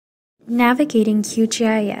Navigating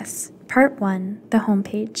QGIS, Part 1, the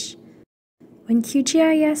Homepage. When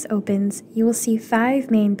QGIS opens, you will see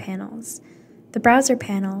 5 main panels. The Browser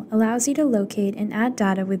panel allows you to locate and add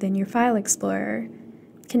data within your file explorer,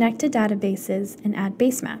 connect to databases, and add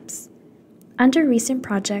base maps. Under Recent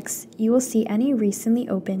Projects, you will see any recently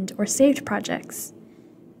opened or saved projects.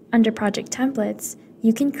 Under Project Templates,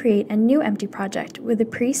 you can create a new empty project with a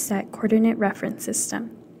preset coordinate reference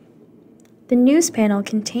system. The News panel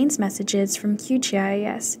contains messages from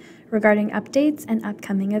QGIS regarding updates and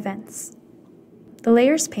upcoming events. The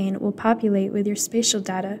Layers pane will populate with your spatial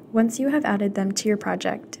data once you have added them to your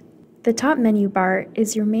project. The top menu bar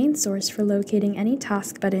is your main source for locating any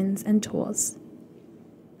task buttons and tools.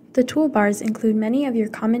 The toolbars include many of your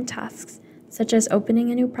common tasks, such as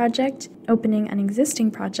opening a new project, opening an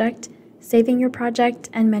existing project, saving your project,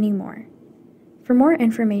 and many more. For more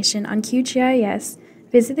information on QGIS,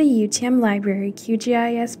 visit the UTM Library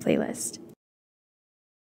QGIS playlist.